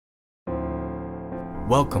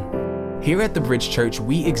Welcome. Here at the Bridge Church,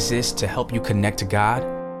 we exist to help you connect to God,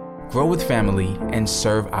 grow with family, and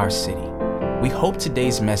serve our city. We hope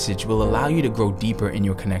today's message will allow you to grow deeper in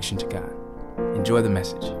your connection to God. Enjoy the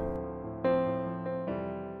message. Well,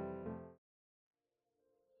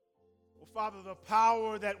 Father, the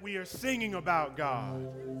power that we are singing about, God,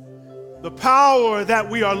 the power that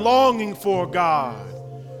we are longing for, God,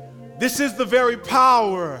 this is the very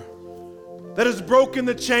power that has broken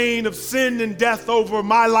the chain of sin and death over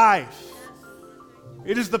my life.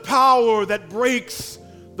 It is the power that breaks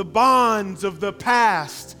the bonds of the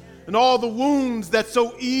past and all the wounds that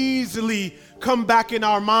so easily come back in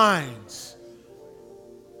our minds.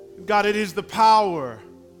 God, it is the power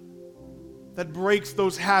that breaks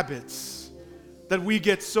those habits that we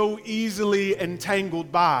get so easily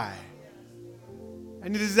entangled by.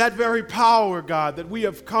 And it is that very power, God, that we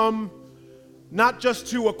have come not just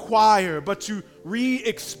to acquire, but to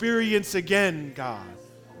re-experience again, God.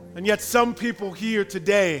 And yet some people here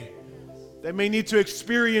today, they may need to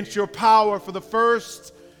experience your power for the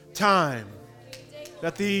first time.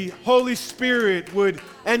 That the Holy Spirit would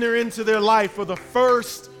enter into their life for the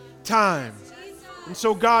first time. And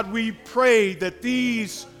so, God, we pray that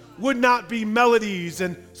these would not be melodies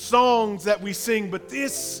and songs that we sing, but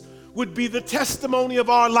this would be the testimony of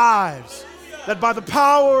our lives. That by the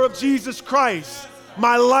power of Jesus Christ,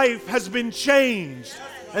 my life has been changed.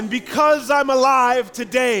 And because I'm alive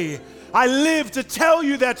today, I live to tell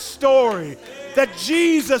you that story, that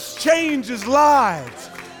Jesus changes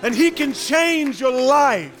lives, and he can change your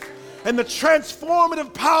life. And the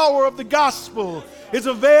transformative power of the gospel is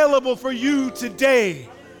available for you today.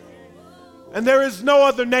 And there is no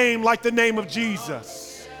other name like the name of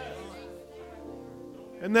Jesus.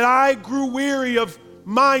 And that I grew weary of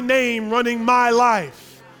my name running my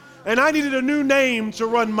life, and I needed a new name to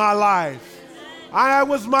run my life. I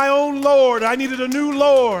was my own Lord. I needed a new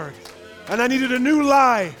Lord, and I needed a new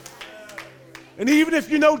life. And even if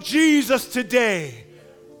you know Jesus today,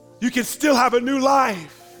 you can still have a new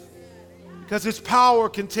life, because his power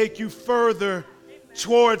can take you further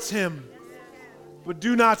towards him. But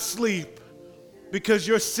do not sleep, because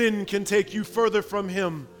your sin can take you further from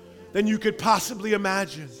him than you could possibly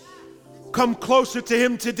imagine. Come closer to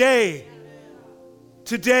him today.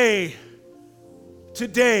 Today.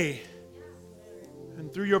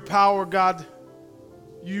 And through your power, God,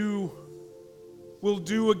 you will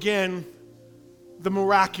do again the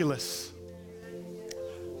miraculous.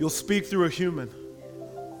 You'll speak through a human.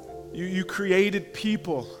 You created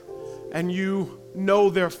people, and you know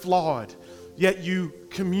they're flawed, yet you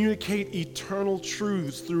communicate eternal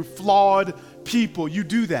truths through flawed people. You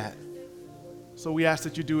do that. So we ask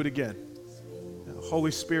that you do it again.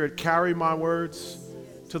 Holy Spirit, carry my words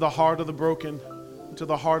to the heart of the broken, and to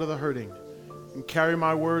the heart of the hurting. And carry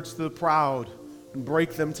my words to the proud and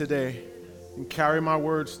break them today. And carry my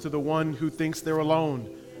words to the one who thinks they're alone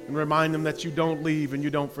and remind them that you don't leave and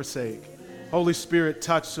you don't forsake. Holy Spirit,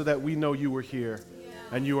 touch so that we know you were here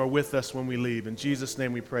and you are with us when we leave. In Jesus'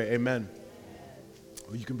 name we pray, amen.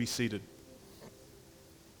 Well, you can be seated.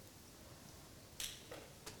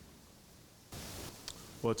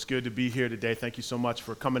 Well, it's good to be here today. Thank you so much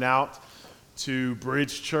for coming out to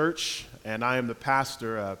Bridge Church. And I am the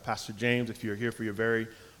pastor, Pastor James, if you're here for your very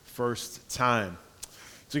first time.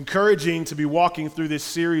 It's encouraging to be walking through this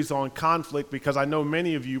series on conflict, because I know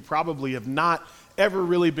many of you probably have not ever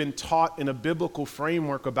really been taught in a biblical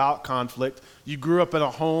framework about conflict. You grew up in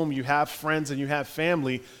a home, you have friends, and you have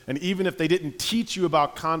family, and even if they didn't teach you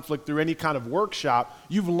about conflict through any kind of workshop,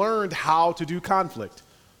 you've learned how to do conflict.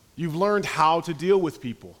 You've learned how to deal with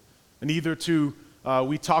people. And either to,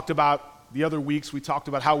 we talked about the other weeks, we talked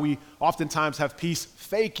about how we oftentimes have peace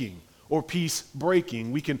faking or peace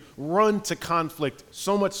breaking. We can run to conflict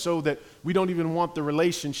so much so that we don't even want the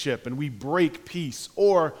relationship and we break peace.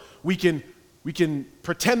 Or we can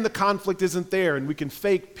pretend the conflict isn't there and we can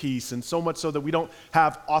fake peace, and so much so that we don't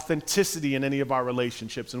have authenticity in any of our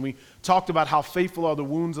relationships. And we talked about how faithful are the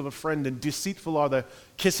wounds of a friend and deceitful are the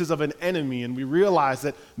kisses of an enemy. And we realized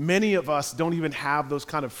that many of us don't even have those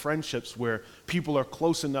kind of friendships where people are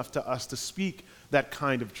close enough to us to speak that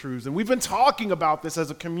kind of truths. And we've been talking about this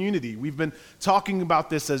as a community. We've been talking about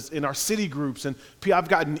this as in our city groups, and I've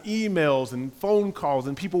gotten emails and phone calls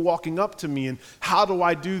and people walking up to me and how do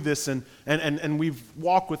I do this? And we've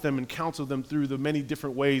walked with them and counseled them through the many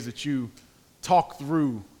different ways that you talk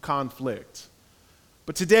through conflict.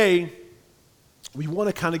 But today, we want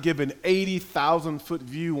to kind of give an 80,000 foot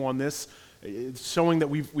view on this, showing that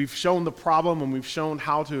we've shown the problem and we've shown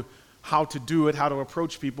how to how to do it, how to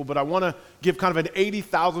approach people, but I want to give kind of an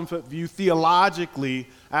 80,000-foot view theologically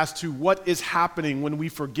as to what is happening when we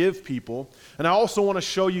forgive people. And I also want to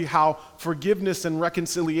show you how forgiveness and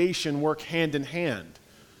reconciliation work hand in hand,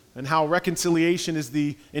 and how reconciliation is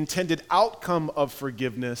the intended outcome of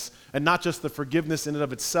forgiveness, and not just the forgiveness in and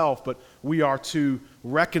of itself, but we are to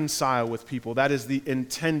reconcile with people. That is the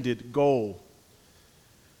intended goal.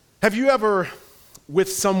 Have you ever,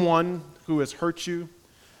 with someone who has hurt you,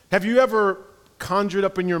 have you ever conjured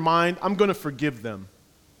up in your mind, I'm going to forgive them?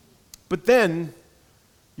 But then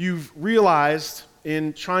you've realized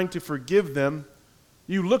in trying to forgive them,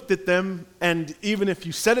 you looked at them, and even if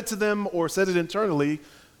you said it to them or said it internally,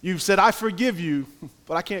 you've said, I forgive you,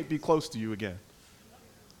 but I can't be close to you again.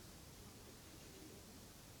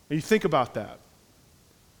 And you think about that.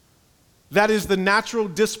 That is the natural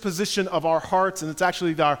disposition of our hearts, and it's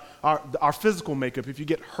actually our physical makeup. If you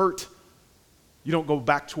get hurt, you don't go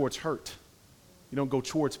back towards hurt. You don't go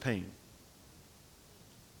towards pain.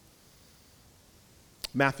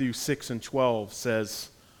 Matthew 6:12 says,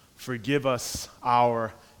 forgive us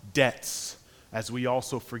our debts as we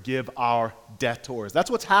also forgive our debtors. That's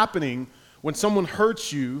what's happening when someone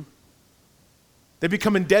hurts you. They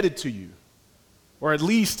become indebted to you. Or at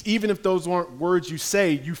least, even if those aren't words you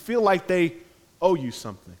say, you feel like they owe you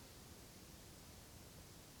something.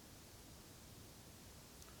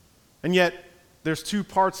 And yet, there's two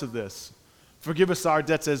parts of this. Forgive us our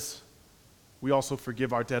debts as we also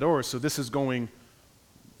forgive our debtors. So this is going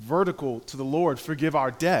vertical to the Lord. Forgive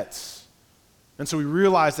our debts. And so we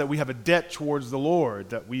realize that we have a debt towards the Lord,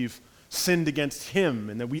 that we've sinned against Him,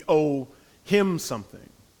 and that we owe Him something.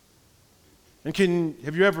 And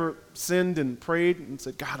have you ever sinned and prayed and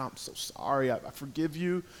said, God, I'm so sorry, I forgive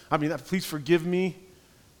you. Please forgive me.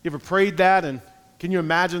 You ever prayed that, and can you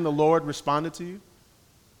imagine the Lord responded to you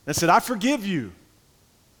and said, I forgive you,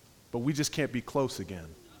 but we just can't be close again?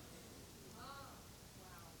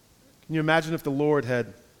 Can you imagine if the Lord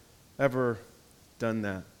had ever done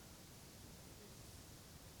that?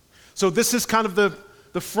 So this is kind of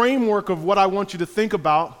the framework of what I want you to think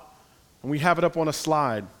about, and we have it up on a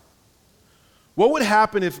slide. What would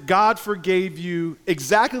happen if God forgave you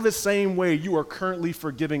exactly the same way you are currently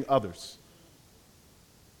forgiving others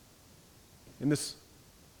in this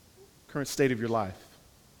current state of your life?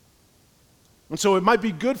 And so it might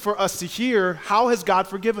be good for us to hear, how has God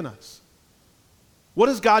forgiven us? What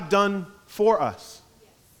has God done for us?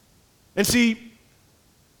 Yes. And see,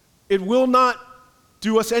 it will not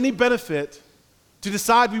do us any benefit to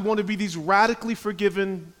decide we want to be these radically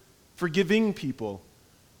forgiving people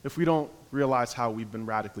if we don't realize how we've been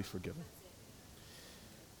radically forgiven.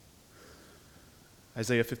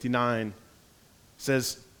 Isaiah 59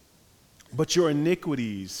 says, but your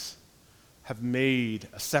iniquities have made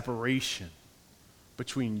a separation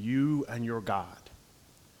between you and your God,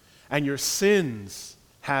 and your sins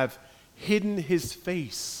have hidden His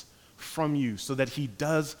face from you so that He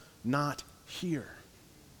does not hear.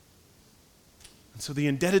 And so the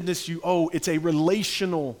indebtedness you owe, it's a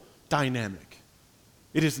relational dynamic.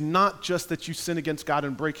 It is not just that you sin against God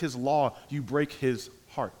and break His law, you break His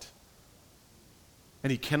heart.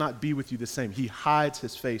 And He cannot be with you the same. He hides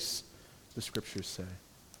His face, the scriptures say.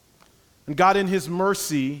 And God in His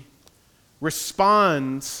mercy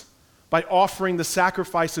responds by offering the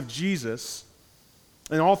sacrifice of Jesus.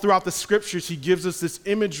 And all throughout the scriptures, He gives us this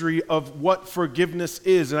imagery of what forgiveness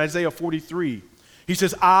is. In Isaiah 43, He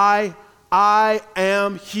says, I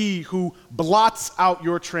am He who blots out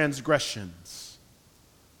your transgressions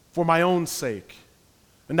for my own sake,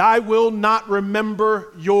 and I will not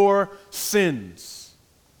remember your sins.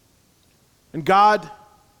 And God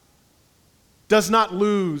does not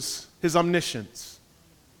lose His omniscience.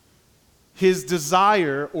 His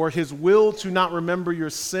desire or His will to not remember your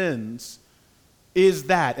sins is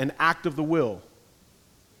that, an act of the will.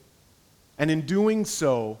 And in doing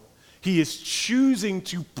so, He is choosing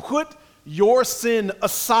to put your sin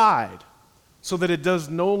aside so that it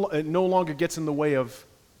no longer gets in the way of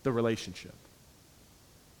the relationship.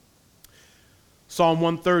 Psalm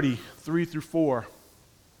 130, 3-4.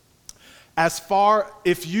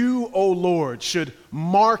 If you, O Lord, should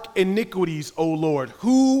mark iniquities, O Lord,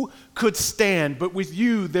 who could stand? But with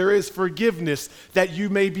you there is forgiveness, that you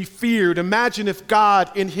may be feared. Imagine if God,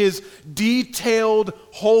 in His detailed,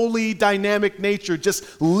 holy, dynamic nature,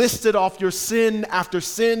 just listed off your sin after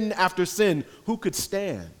sin after sin. Who could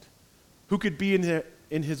stand? Who could be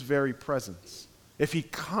in His very presence if He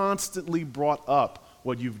constantly brought up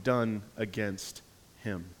what you've done against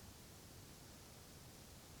Him?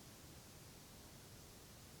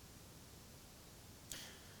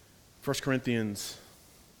 1 Corinthians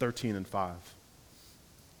 13:5.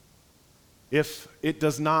 If it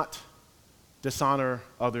does not dishonor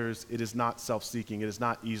others, it is not self-seeking, it is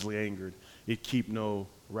not easily angered, it keep no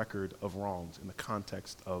record of wrongs in the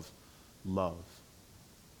context of love.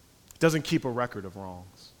 It doesn't keep a record of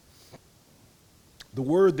wrongs. The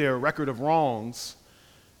word there, record of wrongs,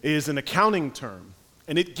 is an accounting term,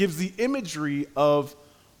 and it gives the imagery of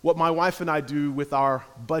what my wife and I do with our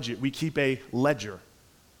budget. We keep a ledger.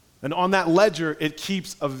 And on that ledger, it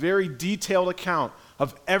keeps a very detailed account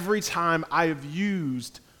of every time I have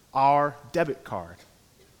used our debit card.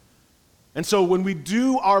 And so when we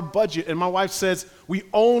do our budget and my wife says, we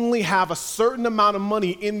only have a certain amount of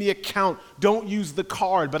money in the account, don't use the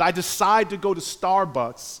card, but I decide to go to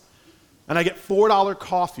Starbucks and I get $4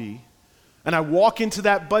 coffee and I walk into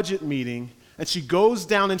that budget meeting and she goes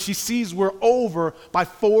down and she sees we're over by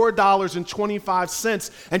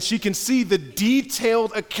 $4.25 and she can see the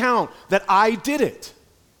detailed account that I did it.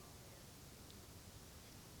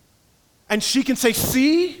 And she can say,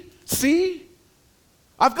 see,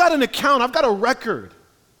 I've got an account, I've got a record.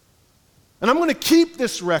 And I'm going to keep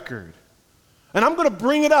this record. And I'm going to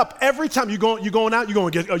bring it up every time you're going out, you're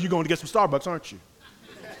going to get some Starbucks, aren't you?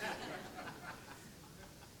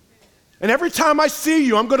 And every time I see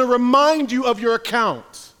you, I'm going to remind you of your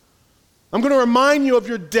account. I'm going to remind you of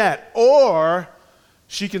your debt. Or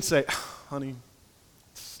she can say, honey,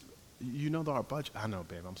 you know our budget. I know,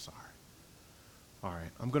 babe, I'm sorry. All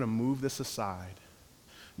right, I'm going to move this aside.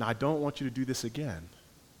 Now, I don't want you to do this again,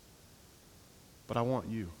 but I want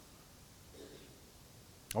you.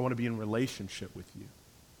 I want to be in relationship with you.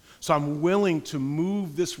 So I'm willing to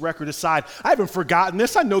move this record aside. I haven't forgotten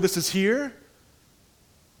this. I know this is here.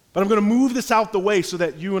 But I'm going to move this out the way so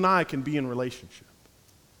that you and I can be in relationship.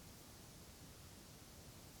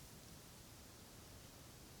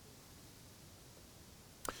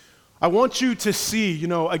 I want you to see,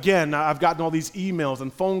 again, I've gotten all these emails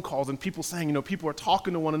and phone calls and people saying, people are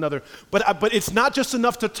talking to one another. But it's not just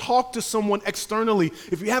enough to talk to someone externally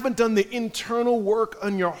if you haven't done the internal work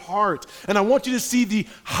on your heart. And I want you to see the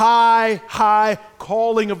high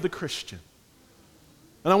calling of the Christian.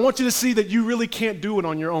 And I want you to see that you really can't do it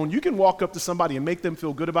on your own. You can walk up to somebody and make them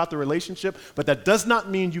feel good about the relationship, but that does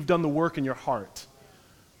not mean you've done the work in your heart.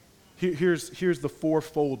 Here's the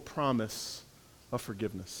fourfold promise of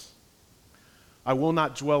forgiveness. I will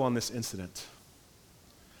not dwell on this incident.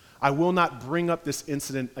 I will not bring up this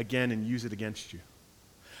incident again and use it against you.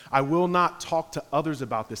 I will not talk to others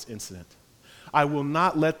about this incident. I will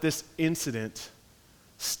not let this incident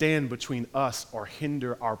stand between us or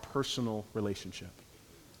hinder our personal relationship.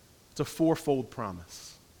 It's a fourfold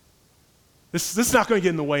promise. This is not going to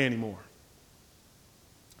get in the way anymore.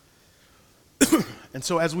 And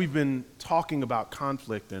so as we've been talking about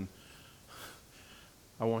conflict, and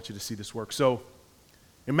I want you to see this work. So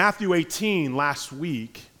in Matthew 18 last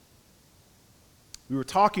week, we were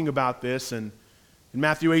talking about this, and in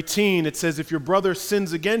Matthew 18 it says, if your brother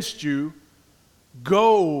sins against you,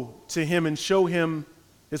 go to him and show him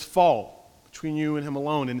his fault between you and him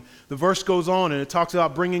alone. And the verse goes on and it talks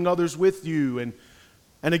about bringing others with you. And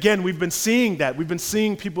again, we've been seeing that. We've been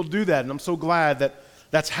seeing people do that. And I'm so glad that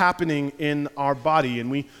that's happening in our body.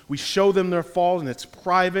 And we show them their fault and it's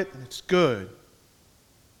private and it's good.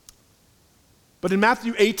 But in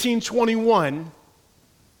Matthew 18:21,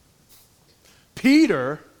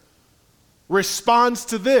 Peter responds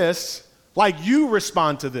to this like you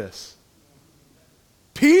respond to this.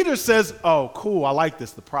 Peter says, oh, cool, I like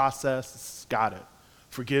this, the process, got it.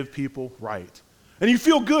 Forgive people, right. And you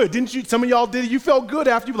feel good, didn't you? Some of y'all did it. You felt good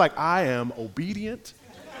after you were like, I am obedient.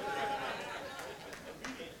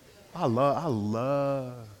 I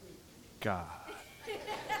love God.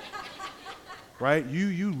 Right?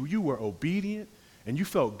 You were obedient and you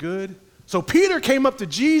felt good. So Peter came up to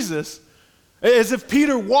Jesus as if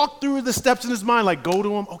Peter walked through the steps in his mind, like go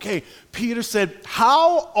to him. Okay, Peter said,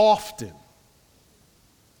 how often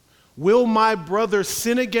will my brother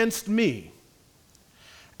sin against me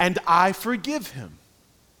and I forgive him?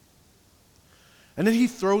 And then he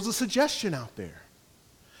throws a suggestion out there.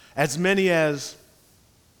 As many as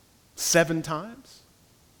 7 times?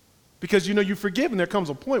 Because you forgive and there comes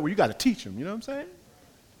a point where you got to teach him, you know what I'm saying?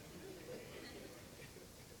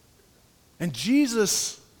 And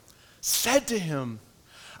Jesus said to him,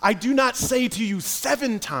 I do not say to you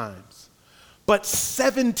 7 times, but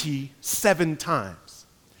 77 times.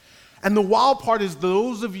 And the wild part is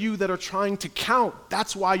those of you that are trying to count,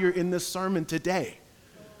 that's why you're in this sermon today.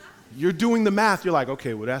 You're doing the math. You're like,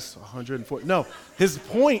 okay, well, that's 140. No, his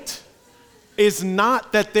point is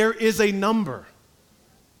not that there is a number.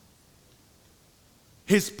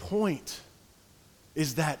 His point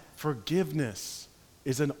is that forgiveness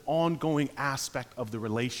is an ongoing aspect of the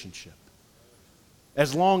relationship.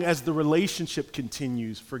 As long as the relationship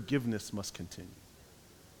continues, forgiveness must continue.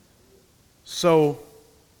 So,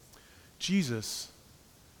 Jesus,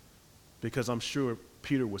 because I'm sure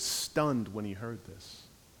Peter was stunned when he heard this,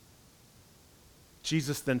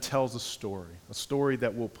 Jesus then tells a story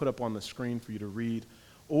that we'll put up on the screen for you to read.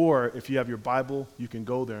 Or if you have your Bible, you can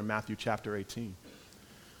go there in Matthew chapter 18.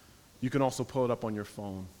 You can also pull it up on your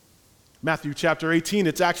phone. Matthew chapter 18,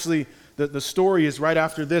 it's actually, the story is right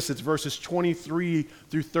after this. It's verses 23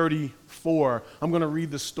 through 34. I'm going to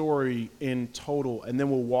read the story in total, and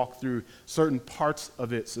then we'll walk through certain parts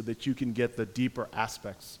of it so that you can get the deeper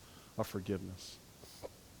aspects of forgiveness.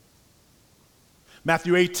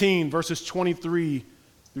 Matthew 18, verses 23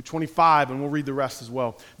 through 25, and we'll read the rest as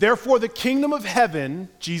well. Therefore, the kingdom of heaven,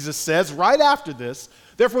 Jesus says, right after this,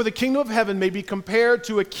 therefore the kingdom of heaven may be compared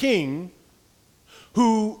to a king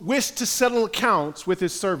who wished to settle accounts with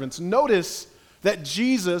his servants. Notice that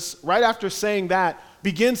Jesus, right after saying that,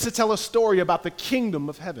 begins to tell a story about the kingdom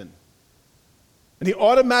of heaven. And he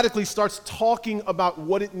automatically starts talking about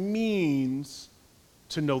what it means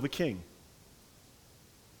to know the king.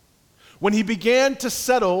 When he began to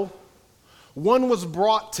settle, one was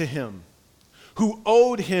brought to him who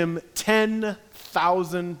owed him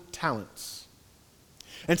 10,000 talents.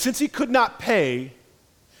 And since he could not pay,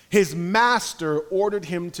 his master ordered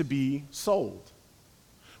him to be sold,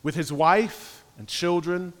 with his wife and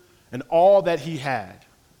children and all that he had,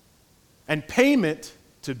 and payment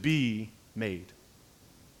to be made.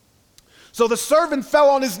 So the servant fell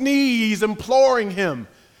on his knees, imploring him,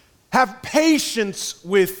 "Have patience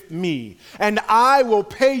with me, and I will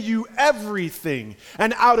pay you everything."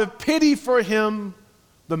 And out of pity for him,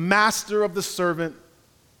 the master of the servant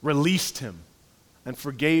released him and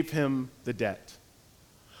forgave him the debt.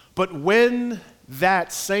 But when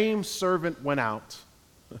that same servant went out,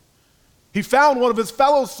 he found one of his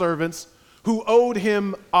fellow servants who owed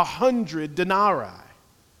him 100 denarii.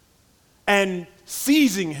 And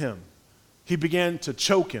seizing him, he began to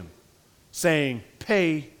choke him, saying,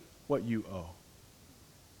 "Pay what you owe."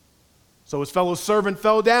 So his fellow servant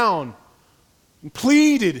fell down and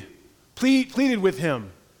pleaded with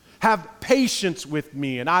him, "Have patience with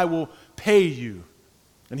me, and I will pay you."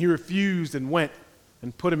 And he refused and went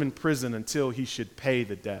and put him in prison until he should pay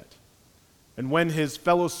the debt. And when his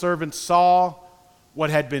fellow servants saw what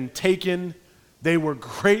had been taken, they were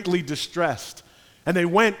greatly distressed. And they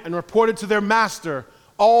went and reported to their master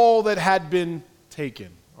all that had been taken,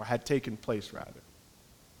 or had taken place rather.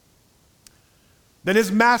 Then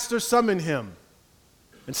his master summoned him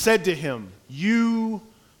and said to him, "You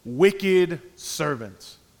wicked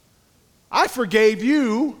servant, I forgave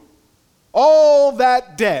you all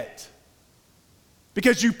that debt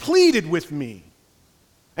because you pleaded with me.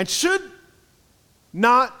 And should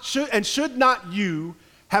not you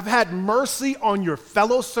have had mercy on your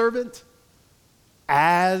fellow servant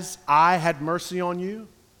as I had mercy on you?"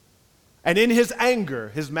 And in his anger,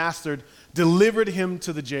 his master delivered him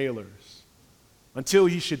to the jailers until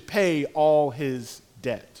he should pay all his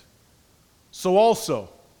debt. So also,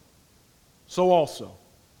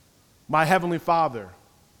 my heavenly Father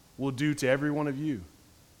will do to every one of you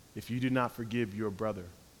if you do not forgive your brother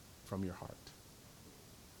from your heart.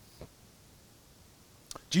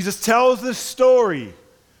 Jesus tells this story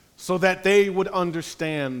so that they would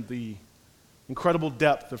understand the incredible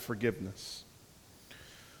depth of forgiveness.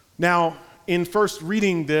 Now, in first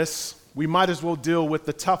reading this, we might as well deal with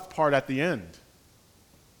the tough part at the end.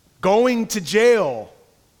 Going to jail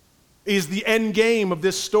is the end game of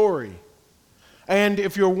this story. And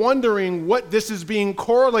if you're wondering what this is being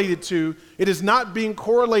correlated to, it is not being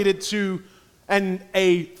correlated to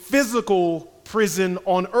a physical prison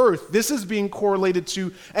on earth. This is being correlated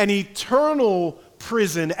to an eternal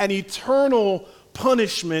prison, an eternal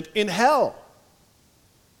punishment in hell.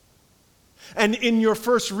 And in your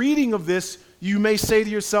first reading of this, you may say to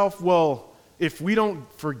yourself, well, if we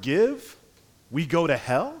don't forgive, we go to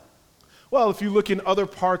hell? Well, if you look in other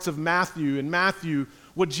parts of Matthew,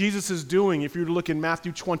 what Jesus is doing, if you were to look in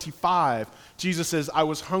Matthew 25, Jesus says, "I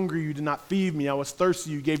was hungry, you did not feed me. I was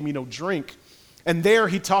thirsty, you gave me no drink." And there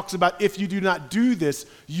he talks about if you do not do this,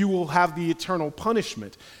 you will have the eternal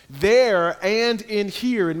punishment. There and in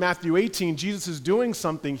here in Matthew 18, Jesus is doing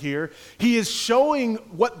something here. He is showing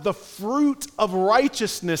what the fruit of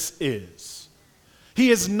righteousness is. He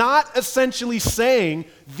is not essentially saying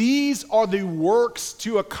these are the works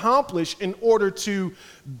to accomplish in order to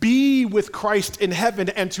be with Christ in heaven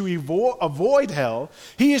and to avoid hell.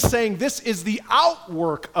 He is saying this is the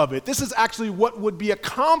outwork of it. This is actually what would be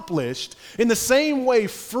accomplished in the same way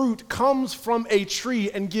fruit comes from a tree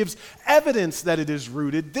and gives evidence that it is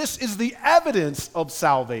rooted. This is the evidence of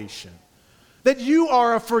salvation. that you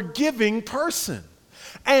are a forgiving person.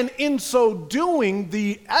 And in so doing,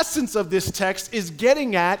 the essence of this text is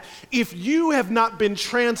getting at, if you have not been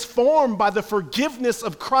transformed by the forgiveness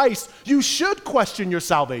of Christ, you should question your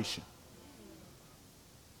salvation.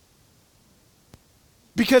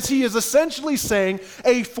 Because he is essentially saying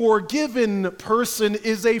a forgiven person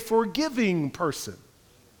is a forgiving person.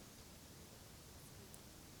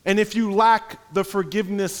 And if you lack the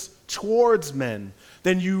forgiveness towards men,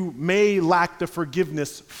 then you may lack the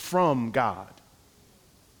forgiveness from God.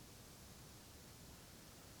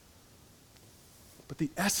 But the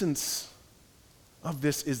essence of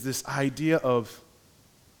this is this idea of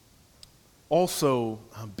also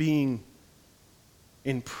being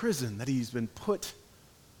in prison, that he's been put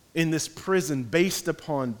in this prison based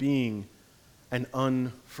upon being an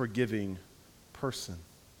unforgiving person.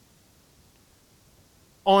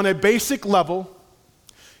 On a basic level,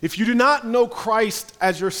 if you do not know Christ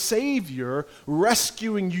as your Savior,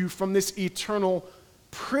 rescuing you from this eternal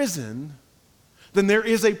prison, then there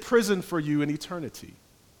is a prison for you in eternity,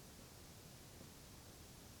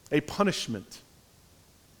 a punishment.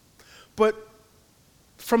 But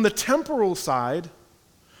from the temporal side,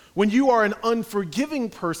 when you are an unforgiving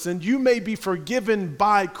person, you may be forgiven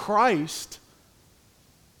by Christ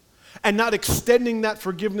and not extending that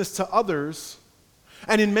forgiveness to others,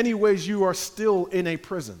 and in many ways you are still in a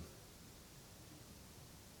prison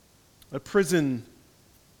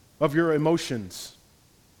of your emotions,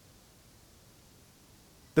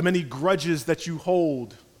 the many grudges that you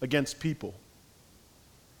hold against people,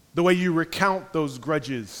 the way you recount those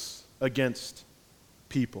grudges against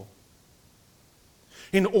people.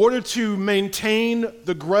 In order to maintain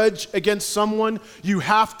the grudge against someone, you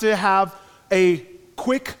have to have a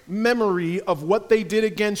quick memory of what they did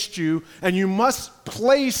against you, and you must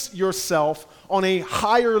place yourself on a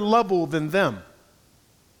higher level than them.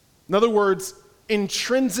 In other words,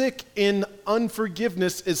 intrinsic in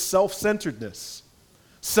unforgiveness is self-centeredness,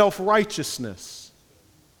 self-righteousness.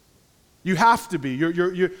 You have to be,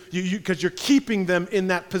 because you're keeping them in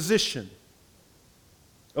that position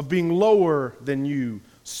of being lower than you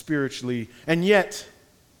spiritually, and yet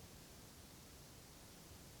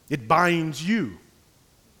it binds you.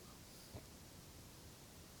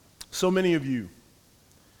 So many of you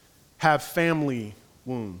have family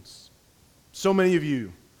wounds. So many of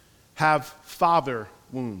you have father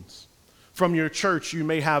wounds. From your church, you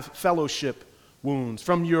may have fellowship wounds.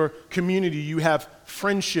 From your community, you have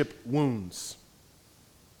friendship wounds.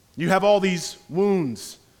 You have all these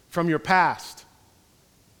wounds from your past.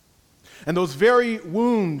 And those very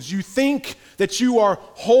wounds, you think that you are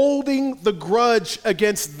holding the grudge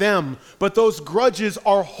against them, but those grudges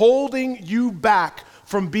are holding you back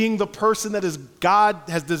from being the person that God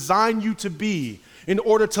has designed you to be in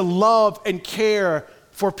order to love and care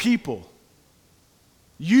for people.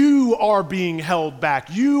 You are being held back.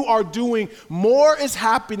 More is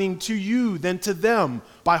happening to you than to them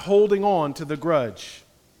by holding on to the grudge.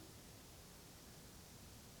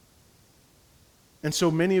 And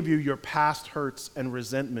so many of you, your past hurts and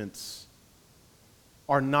resentments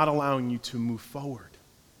are not allowing you to move forward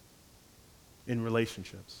in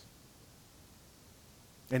relationships.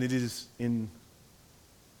 And it is in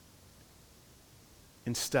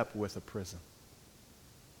step with a prison.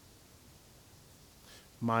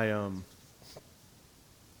 One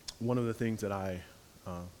of the things that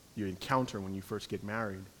you encounter when you first get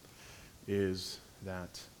married is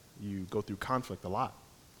that you go through conflict a lot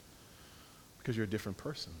because you're a different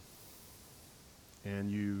person. And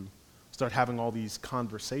you start having all these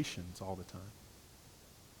conversations all the time.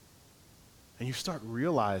 And you start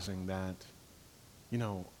realizing that,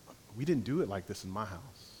 we didn't do it like this in my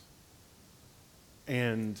house.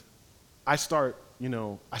 And I start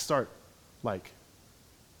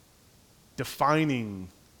defining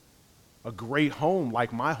a great home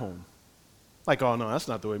like my home. Like, oh no, that's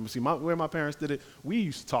not the way. See, where my parents did it, we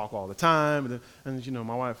used to talk all the time, and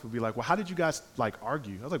my wife would be like, well, how did you guys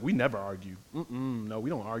argue? I was like, we never argue. No, we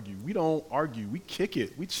don't argue. We don't argue. We kick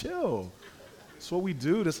it. We chill. That's what we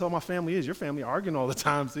do. That's how my family is. Your family arguing all the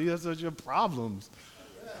time. See, that's your problems.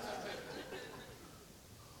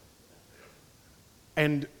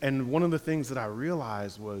 And one of the things that I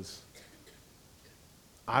realized was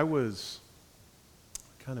I was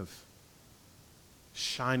kind of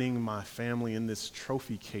shining my family in this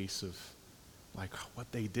trophy case of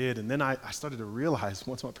what they did. And then I started to realize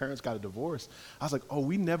once my parents got a divorce, I was like, oh,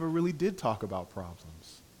 we never really did talk about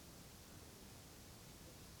problems.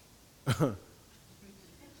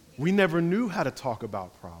 We never knew how to talk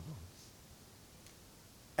about problems.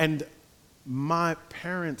 And my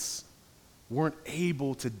parents weren't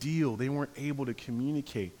able to deal. They weren't able to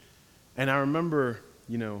communicate. And I remember,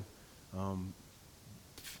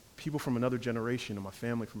 people from another generation, and my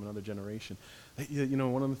family from another generation.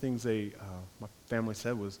 One of the things my family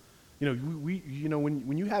said was,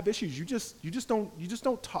 when you have issues, you just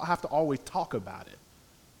don't have to always talk about it.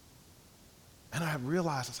 And I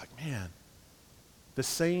realized, I was like, man, the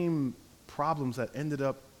same problems that ended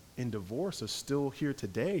up in divorce are still here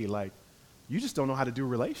today. Like, you just don't know how to do a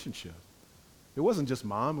relationship. It wasn't just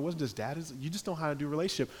mom, it wasn't just dad. You just don't know how to do a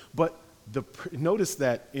relationship. But notice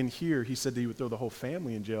that in here, he said that he would throw the whole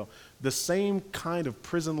family in jail. The same kind of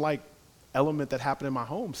prison-like element that happened in my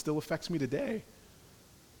home still affects me today.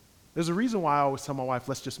 There's a reason why I always tell my wife,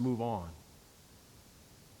 let's just move on.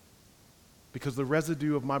 Because the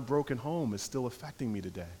residue of my broken home is still affecting me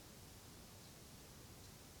today.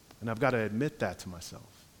 And I've got to admit that to myself.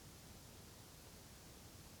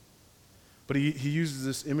 But he uses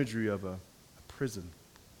this imagery of a prison.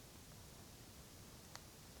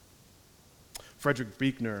 Frederick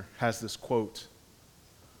Buechner has this quote.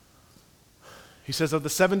 He says, of the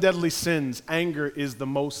 7 deadly sins, anger is the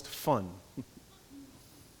most fun.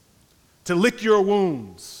 To lick your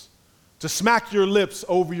wounds, to smack your lips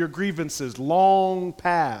over your grievances long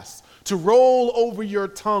past, to roll over your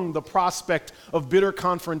tongue the prospect of bitter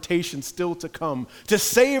confrontation still to come, to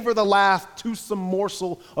savor the last toothsome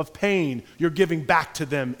morsel of pain you're giving back to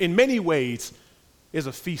them, in many ways, is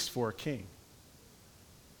a feast for a king.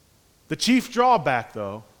 The chief drawback,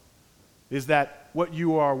 though, is that what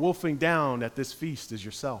you are wolfing down at this feast is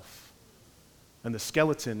yourself, and the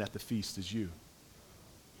skeleton at the feast is you.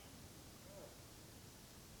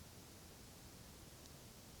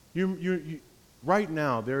 Right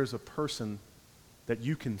now, there is a person that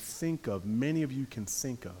you can think of, many of you can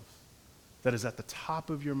think of, that is at the top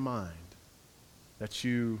of your mind that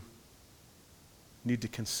you need to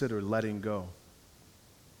consider letting go.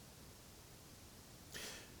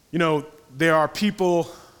 There are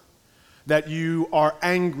people that you are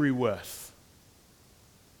angry with,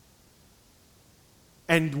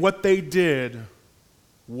 and what they did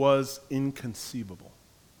was inconceivable.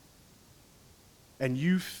 And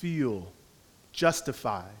you feel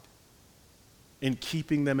justified in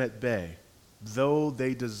keeping them at bay, though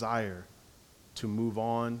they desire to move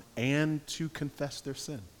on and to confess their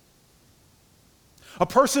sin. A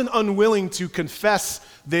person unwilling to confess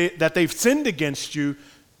that they've sinned against you,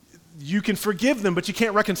 you can forgive them, but you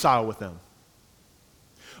can't reconcile with them.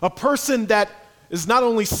 A person that is not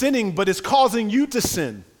only sinning, but is causing you to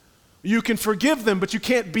sin, you can forgive them, but you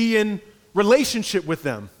can't be in relationship with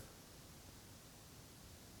them.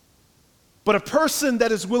 But a person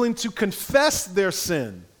that is willing to confess their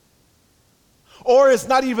sin, or is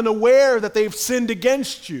not even aware that they've sinned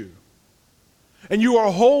against you, and you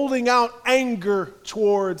are holding out anger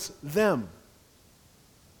towards them,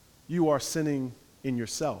 you are sinning in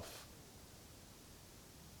yourself.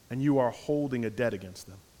 And you are holding a debt against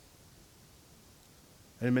them.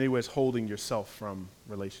 And in many ways, holding yourself from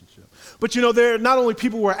relationship. But there are not only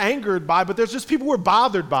people we're angered by, but there's just people we're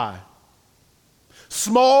bothered by.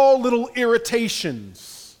 Small little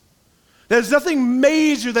irritations. There's nothing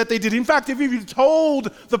major that they did. In fact, if you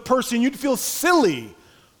told the person, you'd feel silly.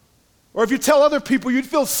 Or if you tell other people, you'd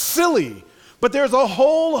feel silly. But there's a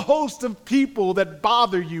whole host of people that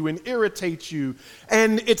bother you and irritate you.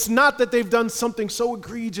 And it's not that they've done something so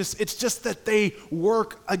egregious. It's just that they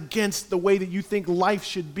work against the way that you think life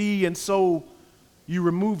should be. And so you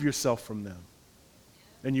remove yourself from them.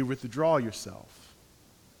 And you withdraw yourself.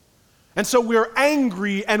 And so we're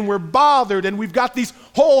angry and we're bothered, and we've got these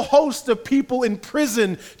whole host of people in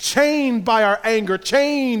prison, chained by our anger,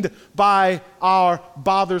 chained by our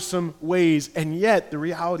bothersome ways. And yet the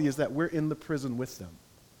reality is that we're in the prison with them.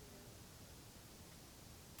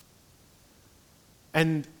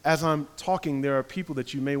 And as I'm talking, there are people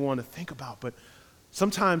that you may want to think about, but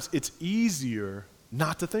sometimes it's easier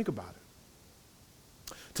not to think about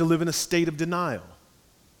it, to live in a state of denial.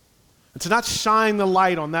 And to not shine the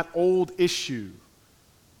light on that old issue,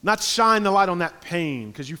 not shine the light on that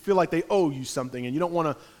pain because you feel like they owe you something and you don't want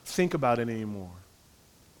to think about it anymore.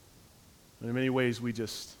 And in many ways, we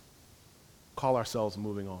just call ourselves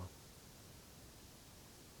moving on.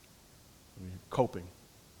 Coping.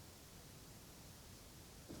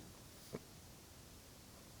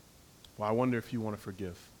 Well, I wonder if you want to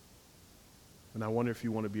forgive. And I wonder if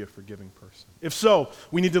you want to be a forgiving person. If so,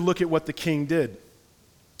 we need to look at what the king did.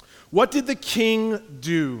 What did the king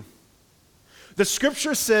do? The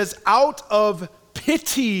scripture says, out of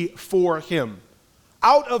pity for him,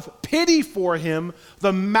 the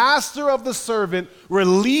master of the servant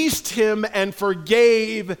released him and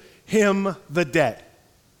forgave him the debt.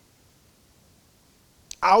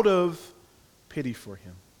 Out of pity for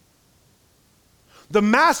him. The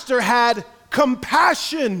master had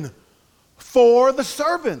compassion for the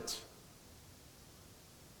servant.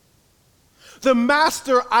 The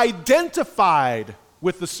master identified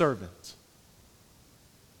with the servant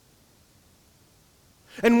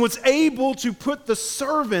and was able to put the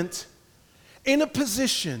servant in a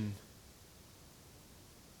position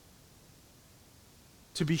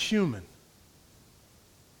to be human.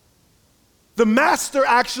 The master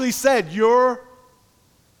actually said, "You're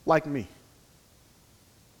like me."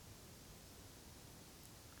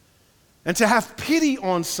 And to have pity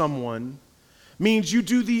on someone means you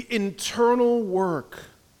do the internal work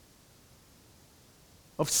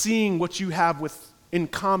of seeing what you have in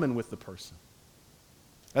common with the person,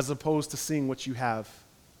 as opposed to seeing what you have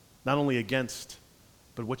not only against,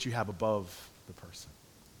 but what you have above the person.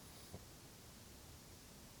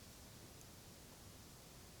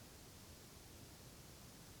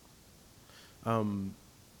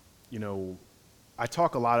 I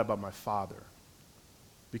talk a lot about my father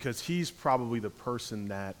because he's probably the person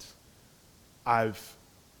that I've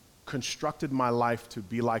constructed my life to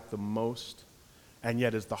be like the most, and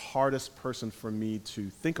yet is the hardest person for me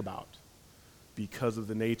to think about because of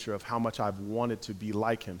the nature of how much I've wanted to be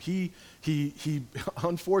like him. He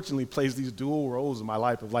unfortunately plays these dual roles in my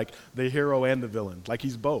life of like the hero and the villain. Like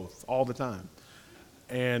he's both all the time.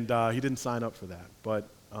 And he didn't sign up for that, but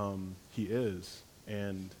he is.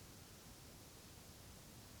 And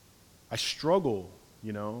I struggle,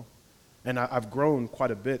 and I've grown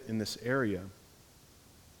quite a bit in this area.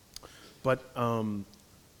 But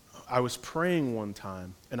I was praying one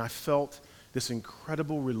time, and I felt this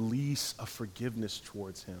incredible release of forgiveness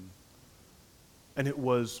towards him. And it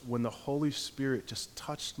was when the Holy Spirit just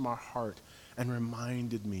touched my heart and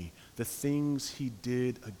reminded me the things he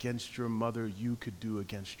did against your mother, you could do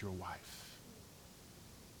against your wife.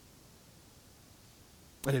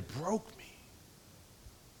 And it broke me.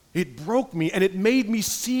 It broke me, and it made me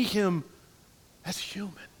see him as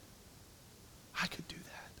human. I could do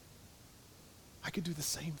that. I could do the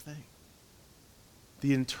same thing.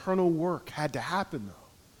 The internal work had to happen, though.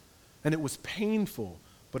 And it was painful,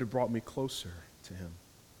 but it brought me closer to him.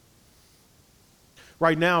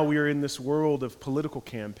 Right now, we are in this world of political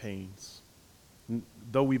campaigns.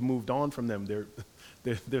 Though we've moved on from them,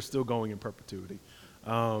 they're still going in perpetuity.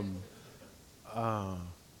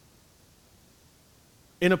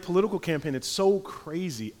 In a political campaign, it's so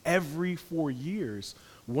crazy. Every 4 years,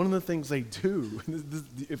 one of the things they do,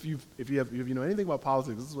 if you know anything about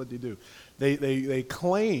politics, this is what they do. They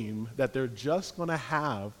claim that they're just going to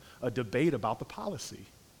have a debate about the policy.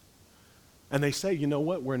 And they say, you know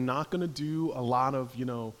what, we're not going to do a lot of,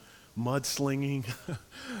 mudslinging.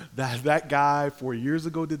 that guy 4 years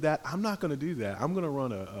ago did that. I'm not going to do that. I'm going to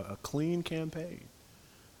run a clean campaign.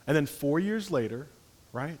 And then 4 years later,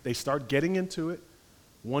 right, they start getting into it.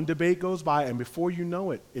 One debate goes by, and before you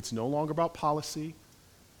know it, it's no longer about policy.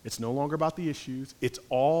 It's no longer about the issues. It's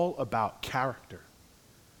all about character.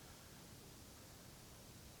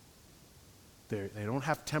 They don't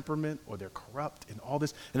have temperament, or they're corrupt and all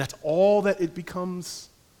this. And that's all that it becomes.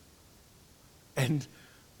 And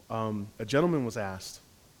a gentleman was asked,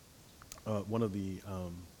 one of the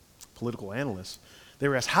political analysts, they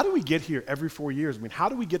were asked, how do we get here every 4 years? I mean, how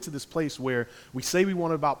do we get to this place where we say we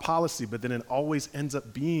want it about policy, but then it always ends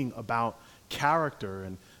up being about character?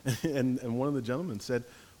 And one of the gentlemen said,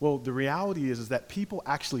 well, the reality is that people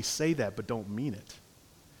actually say that but don't mean it.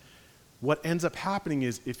 What ends up happening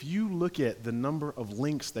is if you look at the number of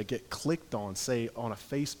links that get clicked on, say on a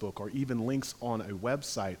Facebook, or even links on a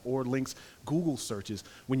website, or links, Google searches,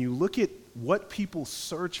 when you look at what people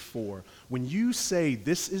search for, when you say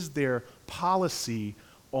this is their policy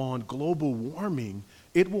on global warming,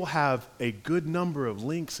 it will have a good number of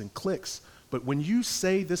links and clicks. But when you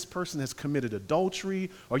say this person has committed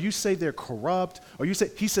adultery, or you say they're corrupt, or he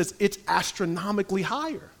says it's astronomically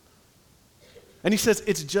higher. And he says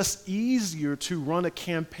it's just easier to run a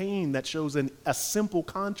campaign that shows a simple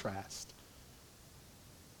contrast.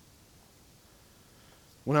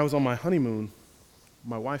 When I was on my honeymoon,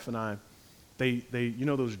 my wife and I, they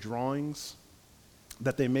those drawings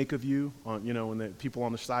that they make of you on, when the people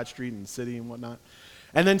on the side street in the city and whatnot.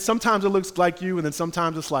 And then sometimes it looks like you, and then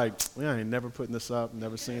sometimes it's like, I ain't never putting this up,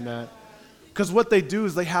 never seen that. Because what they do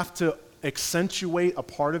is they have to accentuate a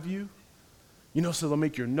part of you. So they'll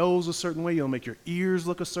make your nose a certain way, they'll make your ears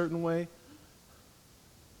look a certain way.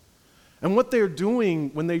 And what they're doing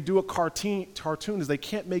when they do a cartoon is they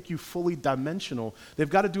can't make you fully dimensional. They've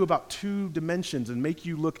got to do about 2 dimensions and make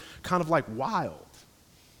you look kind of like wild.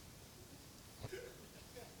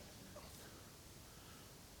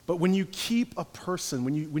 But when you keep a person,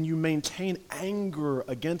 when you maintain anger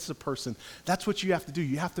against a person, that's what you have to do.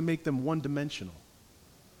 You have to make them one-dimensional.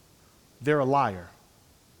 They're a liar.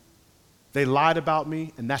 They lied about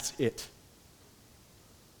me, and that's it.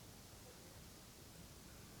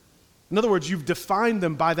 In other words, you've defined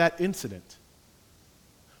them by that incident.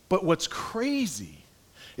 But what's crazy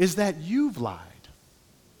is that you've lied.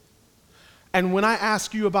 And when I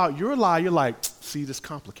ask you about your lie, you're like, see, this is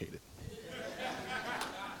complicated.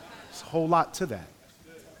 There's a whole lot to that.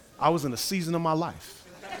 I was in a season of my life.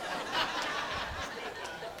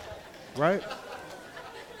 Right?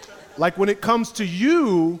 Like when it comes to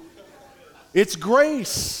you, it's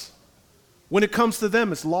grace. When it comes to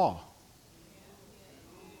them, it's law.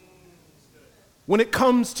 When it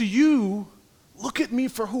comes to you, look at me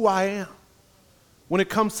for who I am. When it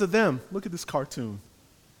comes to them, look at this cartoon.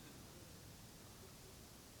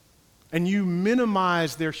 And you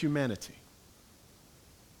minimize their humanity.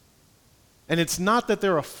 And it's not that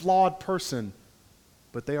they're a flawed person,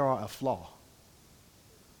 but they are a flaw.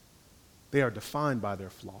 They are defined by their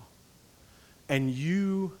flaw. And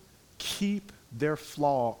you keep their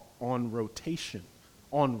flaw on rotation,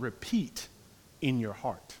 on repeat in your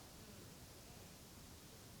heart.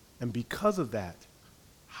 And because of that,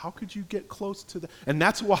 how could you get close to that? And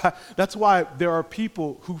that's why there are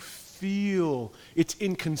people who feel it's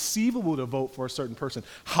inconceivable to vote for a certain person.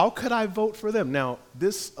 How could I vote for them? Now,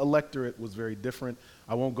 this electorate was very different.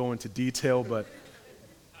 I won't go into detail, but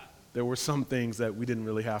there were some things that we didn't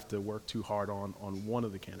really have to work too hard on one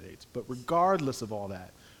of the candidates. But regardless of all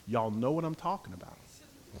that, y'all know what I'm talking about.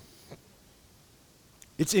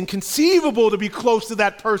 It's inconceivable to be close to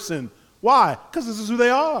that person. Why? Because this is who they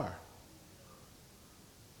are.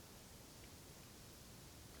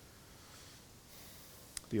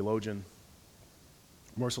 Theologian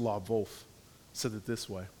Miroslav Volf said it this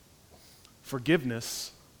way: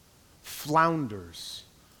 forgiveness flounders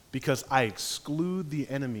because I exclude the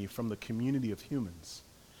enemy from the community of humans,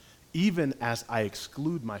 even as I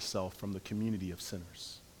exclude myself from the community of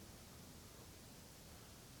sinners.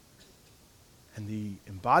 And the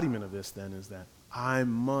embodiment of this then is that I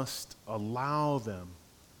must allow them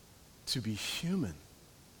to be human.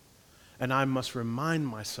 And I must remind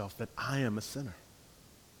myself that I am a sinner,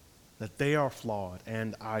 that they are flawed,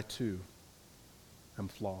 and I too am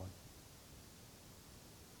flawed.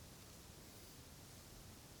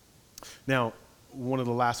 Now, one of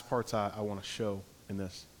the last parts I want to show in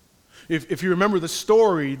this. If you remember the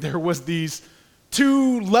story, there was these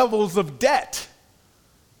two levels of debt.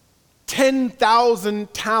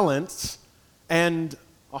 10,000 talents and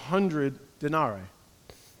 100 denarii.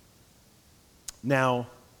 Now,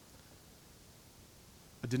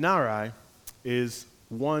 a denarii is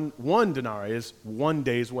one denarii is 1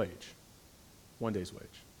 day's wage. 1 day's wage.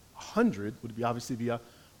 100 would obviously be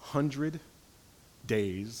 100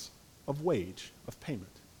 days of wage, of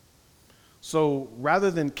payment. So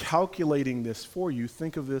rather than calculating this for you,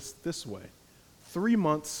 think of this way. 3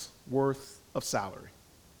 months worth of salary.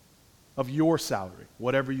 Of your salary,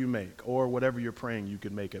 whatever you make, or whatever you're praying you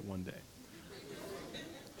could make it one day.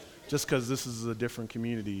 Just because this is a different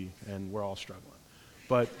community and we're all struggling.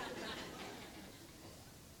 But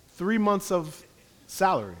 3 months of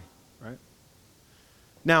salary, right?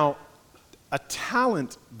 Now, a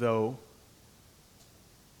talent, though,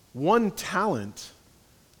 1 talent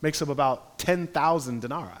makes up about 10,000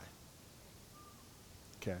 denarii.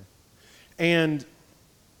 Okay. And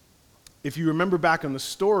if you remember back in the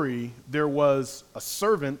story, there was a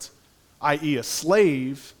servant, i.e. a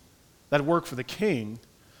slave, that worked for the king.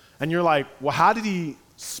 And you're like, well, how did he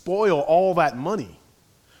spoil all that money?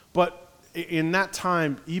 But in that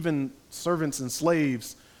time, even servants and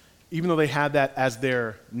slaves, even though they had that as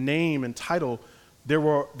their name and title, there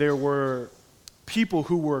were people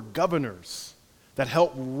who were governors that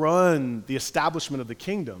helped run the establishment of the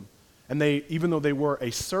kingdom. And they, even though they were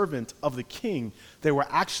a servant of the king, they were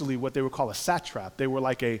actually what they would call a satrap. They were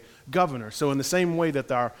like a governor. So in the same way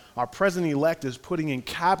that our president-elect is putting in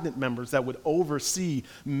cabinet members that would oversee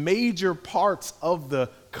major parts of the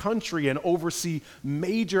country and oversee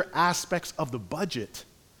major aspects of the budget,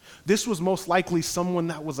 this was most likely someone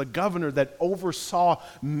that was a governor that oversaw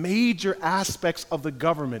major aspects of the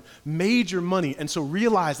government, major money. And so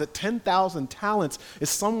realize that 10,000 talents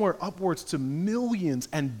is somewhere upwards to millions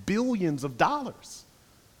and billions of dollars.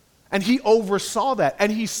 And he oversaw that,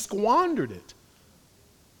 and he squandered it.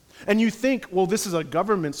 And you think, well, this is a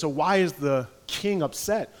government, so why is the king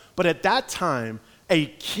upset? But at that time, a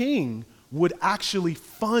king would actually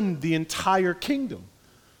fund the entire kingdom.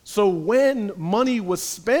 So when money was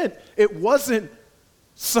spent, it wasn't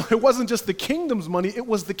just the kingdom's money, it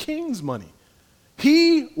was the king's money.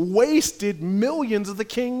 He wasted millions of the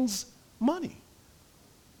king's money.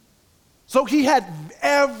 So he had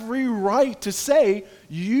every right to say,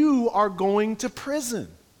 you are going to prison.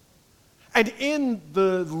 And in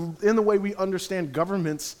the way we understand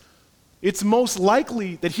governments, it's most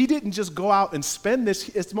likely that he didn't just go out and spend this.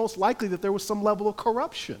 It's most likely that there was some level of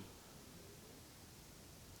corruption.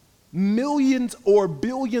 Millions or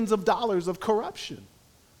billions of dollars of corruption.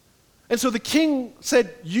 And so the king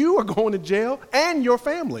said, you are going to jail and your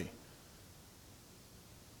family.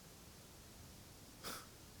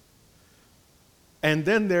 And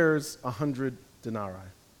then there's 100 denarii.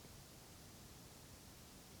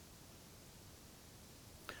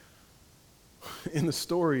 In the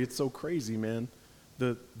story, it's so crazy, man.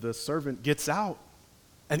 The servant gets out.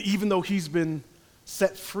 And even though he's been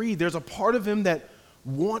set free, there's a part of him that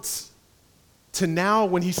wants to now,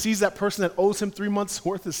 when he sees that person that owes him 3 months'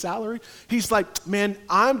 worth of salary, he's like, man,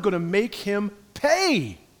 I'm going to make him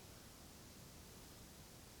pay.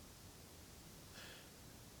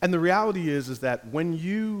 And the reality is that when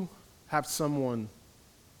you have someone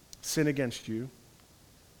sin against you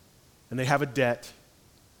and they have a debt,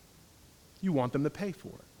 you want them to pay for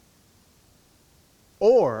it.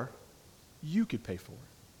 Or you could pay for it.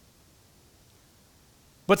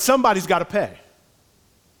 But somebody's got to pay.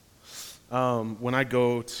 When I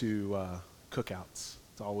go to cookouts,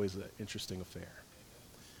 it's always an interesting affair.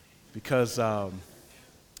 Because I'm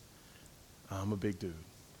a big dude.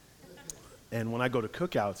 And when I go to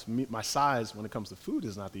cookouts, my size when it comes to food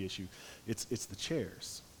is not the issue. It's the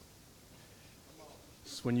chairs.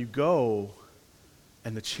 So when you go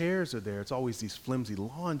and the chairs are there, it's always these flimsy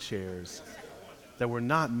lawn chairs that were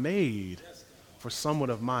not made for someone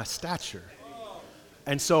of my stature.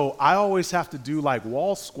 And so I always have to do like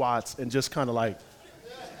wall squats and just kind of like,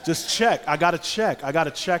 just check. I got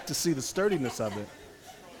to check to see the sturdiness of it.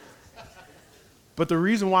 But the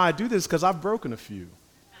reason why I do this is because I've broken a few.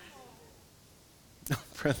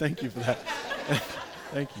 Thank you for that.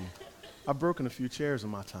 Thank you. I've broken a few chairs in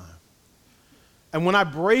my time. And when I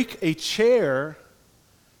break a chair,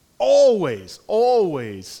 always,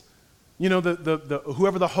 you know, the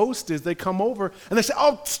whoever the host is, they come over and they say,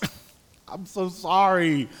 oh, I'm so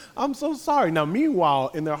sorry. Now,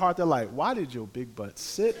 meanwhile, in their heart, they're like, why did your big butt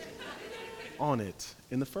sit on it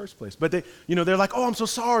in the first place? But they, you know, they're like, oh, I'm so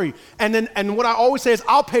sorry. And what I always say is,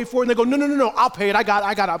 I'll pay for it. And they go, no, I'll pay it. I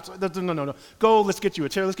got it. No. Go, let's get you a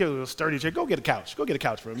chair. Let's get a sturdy chair. Go get a couch. Go get a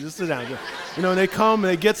couch for him. Just sit down. You know, and they come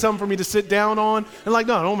and they get something for me to sit down on. And like,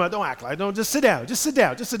 no, don't act like, don't, just sit down.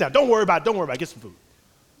 Don't worry about it. Get some food.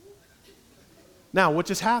 Now, what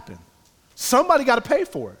just happened? Somebody got to pay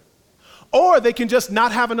for it. Or they can just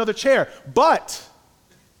not have another chair. But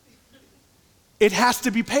it has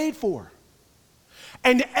to be paid for.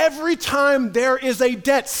 And every time there is a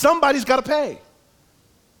debt, somebody's got to pay.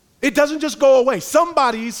 It doesn't just go away.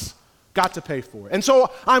 Somebody's got to pay for it. And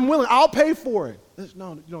so I'm willing. I'll pay for it.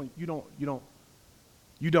 No,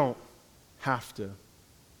 you don't have to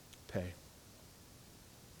pay.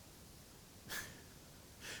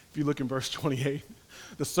 If you look in verse 28,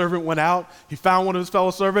 the servant went out. He found one of his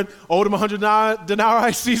fellow servants, owed him 100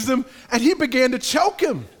 denarii, seized him, and he began to choke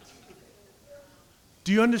him.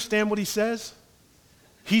 Do you understand what he says?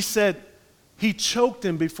 He said he choked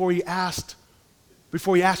him before he asked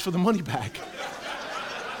for the money back.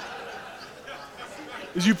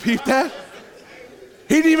 Did you peep that?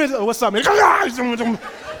 He didn't even, what's up, man?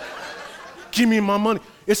 Give me my money.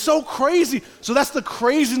 It's so crazy. So that's the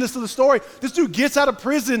craziness of the story. This dude gets out of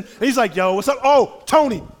prison, and he's like, yo, what's up? Oh,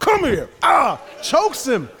 Tony, come here. Chokes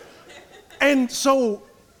him. And so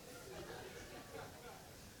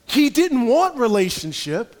he didn't want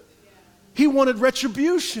relationship. He wanted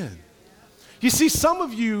retribution. You see, some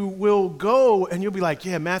of you will go, and you'll be like,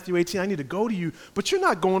 yeah, Matthew 18, I need to go to you. But you're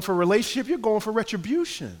not going for a relationship. You're going for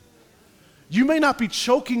retribution. You may not be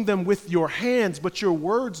choking them with your hands, but your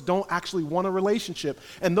words don't actually want a relationship.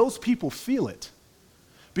 And those people feel it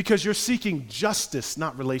because you're seeking justice,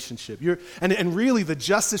 not relationship. And really, the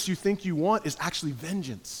justice you think you want is actually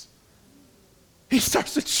vengeance. He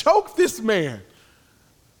starts to choke this man.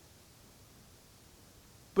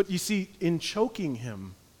 But you see, in choking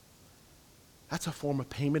him, that's a form of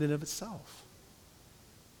payment in of itself.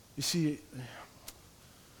 You see,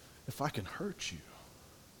 if I can hurt you,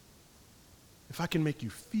 if I can make you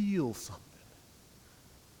feel something,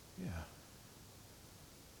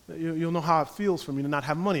 yeah. You'll know how it feels for me to not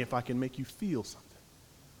have money if I can make you feel something.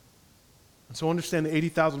 And so understand the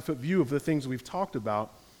 80,000-foot view of the things we've talked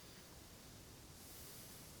about.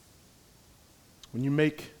 When you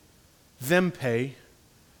make them pay,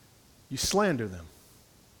 you slander them.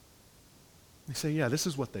 They say, yeah, this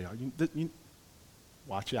is what they are.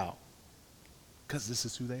 watch out, because this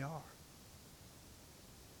is who they are.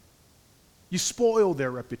 You spoil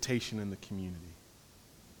their reputation in the community.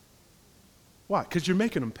 Why? Because you're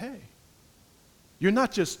making them pay. You're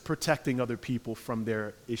not just protecting other people from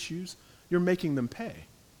their issues, you're making them pay.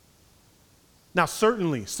 Now,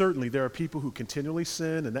 certainly, there are people who continually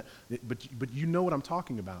sin, but you know what I'm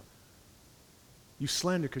talking about. You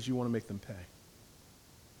slander because you want to make them pay.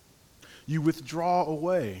 You withdraw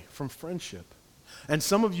away from friendship. And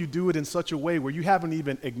some of you do it in such a way where you haven't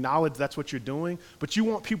even acknowledged that's what you're doing, but you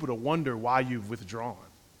want people to wonder why you've withdrawn.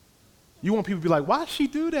 You want people to be like, why did she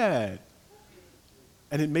do that?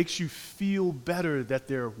 And it makes you feel better that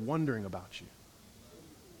they're wondering about you.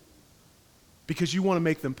 Because you want to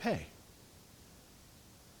make them pay.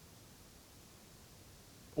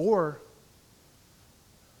 Or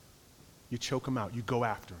you choke them out. You go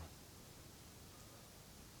after them.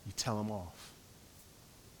 You tell them off.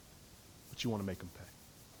 But you want to make them pay.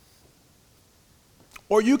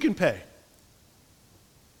 Or you can pay.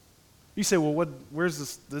 You say, well, where's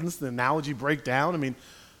this? Doesn't the analogy break down? I mean,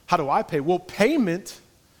 how do I pay? Well, payment,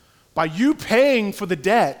 by you paying for the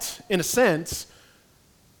debt, in a sense,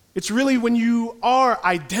 it's really when you are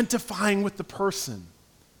identifying with the person.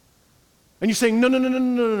 And you're saying,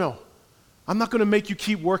 no. I'm not going to make you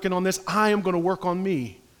keep working on this. I am going to work on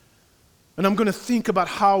me. And I'm going to think about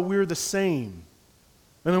how we're the same.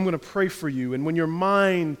 And I'm going to pray for you. And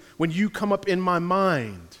when you come up in my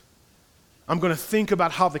mind, I'm going to think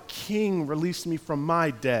about how the King released me from my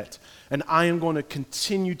debt. And I am going to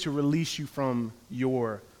continue to release you from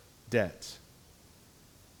your debt.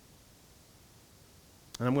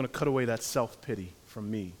 And I'm going to cut away that self-pity from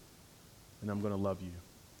me. And I'm going to love you.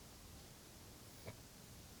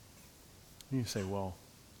 And you say, well,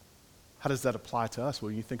 how does that apply to us?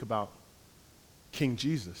 Well, you think about King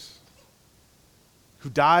Jesus, who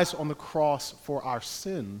dies on the cross for our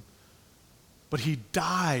sin, but he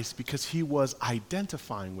dies because he was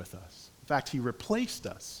identifying with us. In fact, he replaced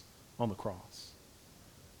us on the cross.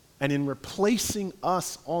 And in replacing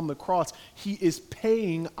us on the cross, he is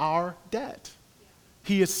paying our debt.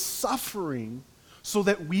 He is suffering so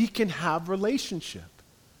that we can have relationship.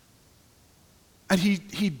 And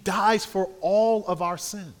he dies for all of our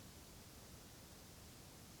sin.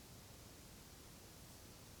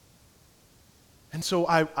 And so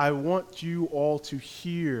I want you all to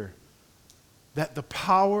hear that the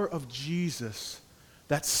power of Jesus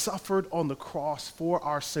that suffered on the cross for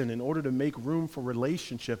our sin in order to make room for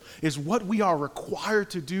relationship is what we are required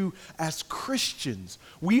to do as Christians.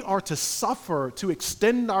 We are to suffer, to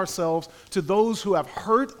extend ourselves to those who have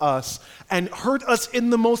hurt us and hurt us in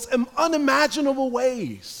the most unimaginable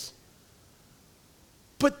ways.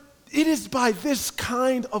 But it is by this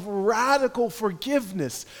kind of radical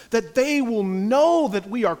forgiveness that they will know that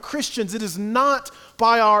we are Christians. It is not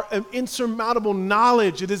by our insurmountable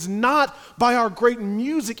knowledge. It is not by our great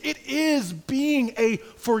music. It is being a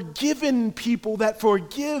forgiven people that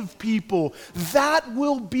forgive people. That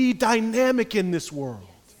will be dynamic in this world.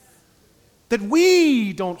 That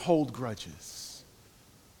we don't hold grudges.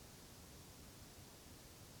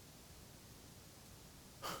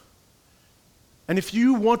 And if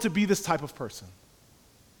you want to be this type of person,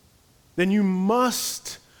 then you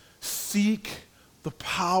must seek the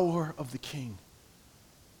power of the King.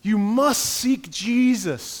 You must seek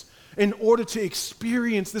Jesus in order to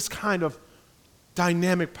experience this kind of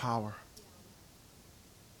dynamic power.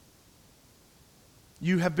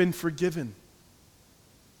 You have been forgiven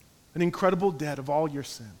an incredible debt of all your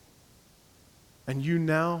sin. And you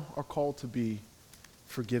now are called to be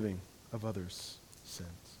forgiving of others' sins.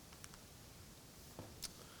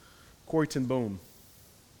 Corrie ten Boom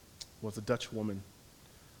was a Dutch woman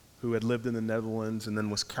who had lived in the Netherlands and then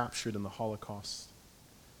was captured in the Holocaust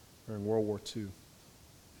during World War II.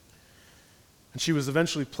 And she was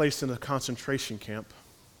eventually placed in a concentration camp.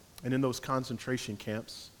 And in those concentration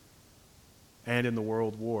camps and in the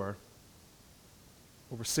World War,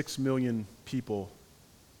 over 6 million people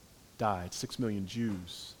died. 6 million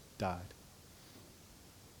Jews died.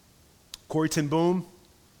 Corrie ten Boom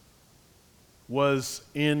was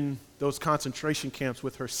in those concentration camps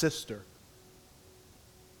with her sister.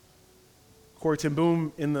 Corrie ten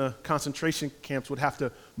Boom in the concentration camps would have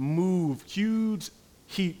to move huge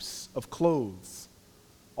heaps of clothes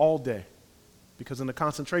all day, because in the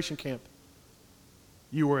concentration camp,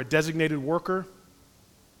 you were a designated worker,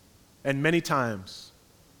 and many times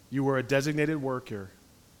you were a designated worker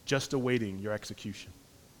just awaiting your execution.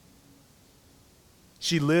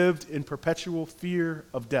 She lived in perpetual fear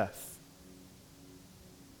of death.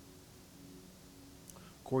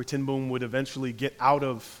 Corrie ten Boom would eventually get out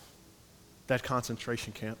of that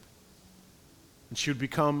concentration camp. And she would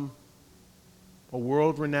become a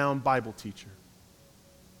world-renowned Bible teacher.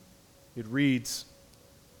 It reads,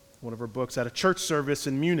 one of her books, at a church service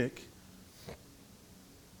in Munich,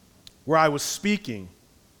 where I was speaking,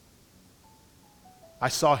 I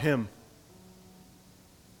saw him,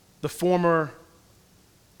 the former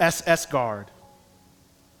SS guard.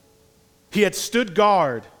 He had stood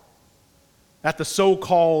guard at the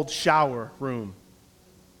so-called shower room.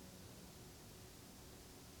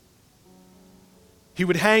 He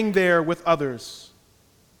would hang there with others.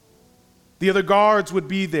 The other guards would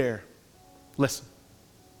be there. Listen.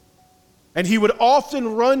 And he would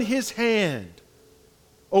often run his hand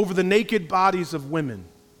over the naked bodies of women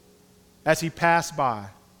as he passed by.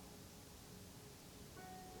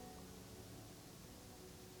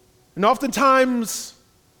 And oftentimes,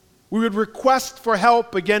 we would request for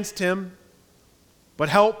help against him, but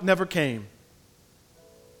help never came.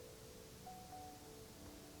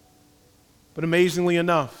 But amazingly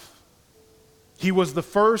enough, he was the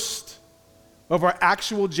first of our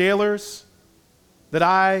actual jailers that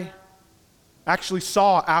I actually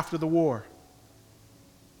saw after the war.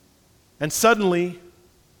 And suddenly,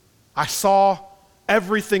 I saw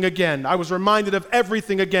everything again. I was reminded of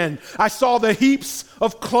everything again. I saw the heaps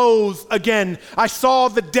of clothes again. I saw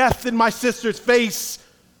the death in my sister's face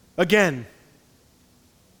again.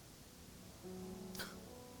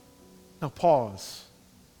 Now pause.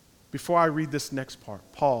 Before I read this next part,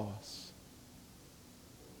 pause.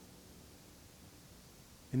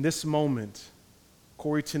 In this moment,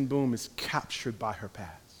 Corrie ten Boom is captured by her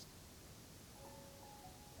past.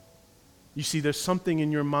 You see, there's something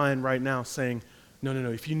in your mind right now saying, no,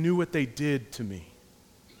 if you knew what they did to me,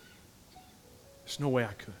 there's no way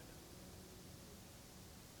I could.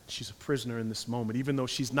 She's a prisoner in this moment. Even though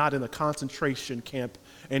she's not in a concentration camp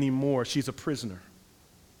anymore, she's a prisoner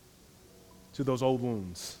to those old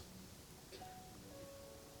wounds.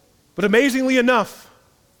 But amazingly enough,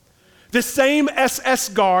 this same SS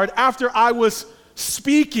guard, after I was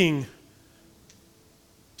speaking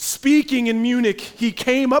in Munich, he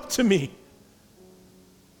came up to me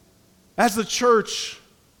as the church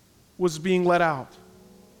was being let out.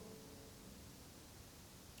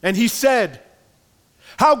 And he said,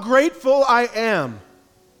 "How grateful I am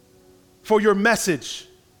for your message,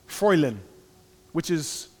 Fräulein," which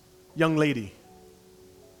is young lady.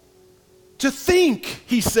 "To think,"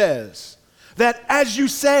 he says, "that as you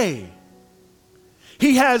say,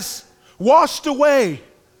 he has washed away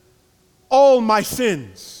all my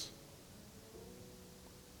sins."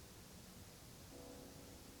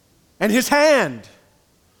 And his hand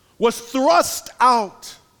was thrust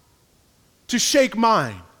out to shake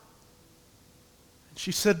mine. And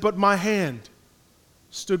she said, "But my hand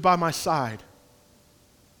stood by my side,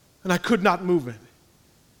 and I could not move it."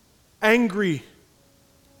 Angry,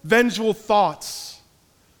 vengeful thoughts,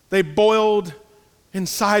 they boiled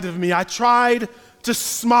inside of me. I tried to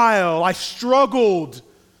smile. I struggled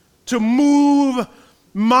to move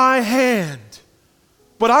my hand,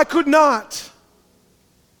 but I could not.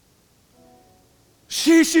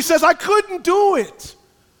 She says, "I couldn't do it.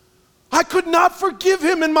 I could not forgive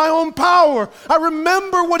him in my own power. I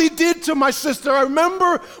remember what he did to my sister. I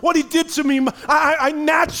remember what he did to me. I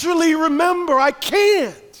naturally remember. I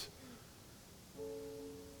can't."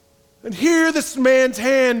 And here this man's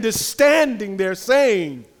hand is standing there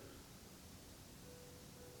saying,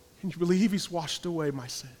 "Can you believe he's washed away my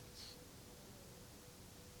sins?"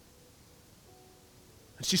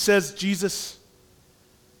 And she says, "Jesus,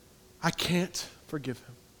 I can't forgive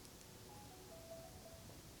him."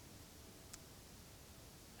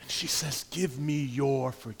 And she says, "Give me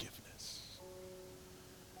your forgiveness."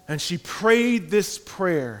 And she prayed this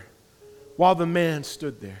prayer while the man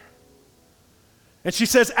stood there. And she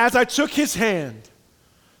says, "As I took his hand,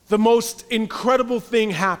 the most incredible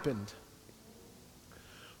thing happened.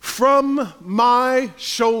 From my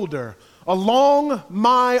shoulder, along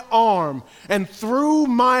my arm, and through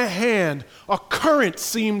my hand, a current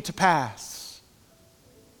seemed to pass.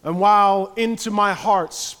 And while into my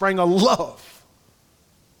heart sprang a love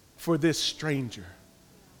for this stranger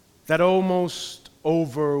that almost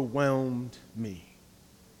overwhelmed me."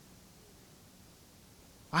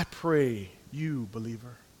 I pray you,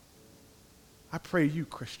 believer. I pray you,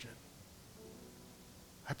 Christian.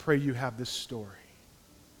 I pray you have this story.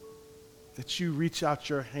 That you reach out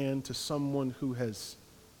your hand to someone who has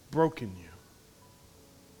broken you,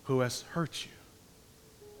 who has hurt you,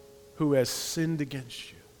 who has sinned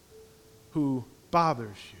against you, who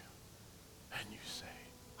bothers you, and you say,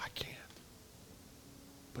 "I can't,"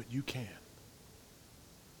 but you can.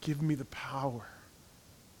 Give me the power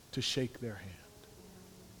to shake their hand,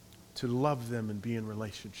 to love them and be in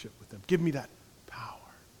relationship with them. Give me that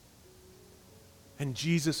And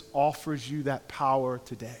Jesus offers you that power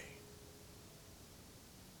today.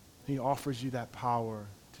 He offers you that power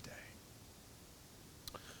today.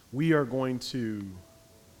 We are going to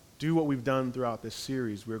do what we've done throughout this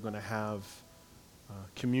series. We're going to have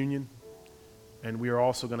communion, and we are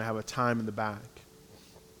also going to have a time in the back.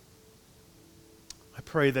 I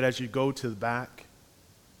pray that as you go to the back,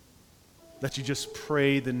 that you just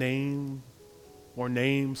pray the name or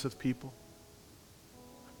names of people.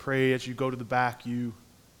 I pray as you go to the back, you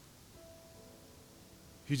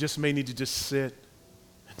just may need to just sit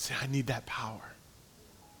and say, I need that power.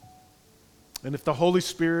 And if the Holy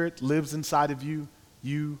Spirit lives inside of you,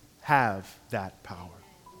 you have that power.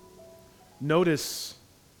 Notice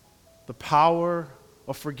the power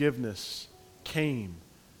of forgiveness came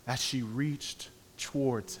as she reached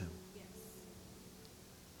towards him. Yes.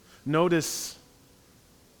 Notice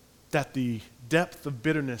that the depth of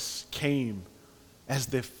bitterness came as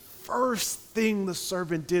the first thing the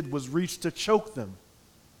servant did was reach to choke them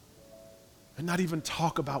and not even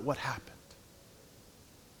talk about what happened.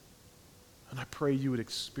 And I pray you would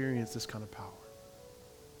experience this kind of power.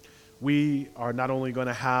 We are not only going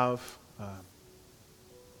to have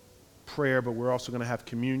prayer, but we're also going to have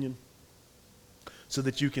communion so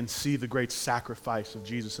that you can see the great sacrifice of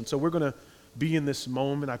Jesus. And so we're going to be in this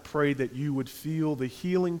moment. I pray that you would feel the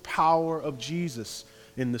healing power of Jesus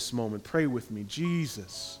in this moment. Pray with me.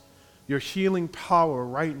 Jesus, your healing power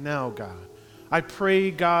right now, God. I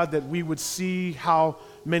pray, God, that we would see how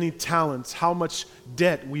many talents, how much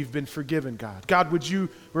debt we've been forgiven, God. God, would you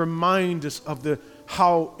remind us of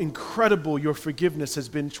how incredible your forgiveness has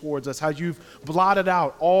been towards us, how you've blotted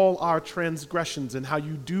out all our transgressions and how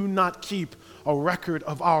you do not keep a record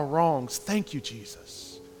of our wrongs. Thank you,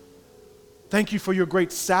 Jesus. Thank you for your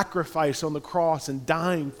great sacrifice on the cross and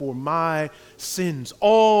dying for my sins,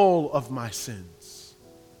 all of my sins.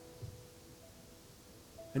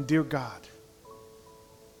 And dear God,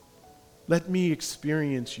 let me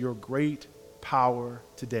experience your great power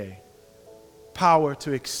today. Power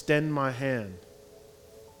to extend my hand.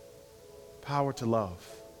 Power to love.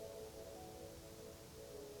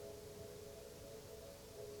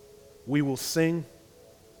 We will sing,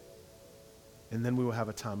 and then we will have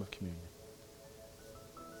a time of communion.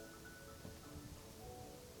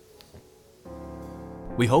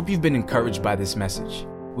 We hope you've been encouraged by this message.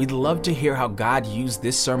 We'd love to hear how God used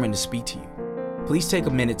this sermon to speak to you. Please take a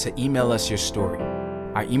minute to email us your story.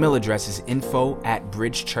 Our email address is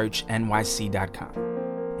info@bridgechurchnyc.com.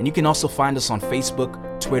 And you can also find us on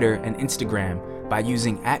Facebook, Twitter, and Instagram by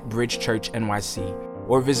using @bridgechurchnyc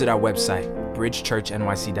or visit our website,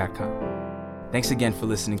 bridgechurchnyc.com. Thanks again for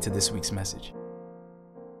listening to this week's message.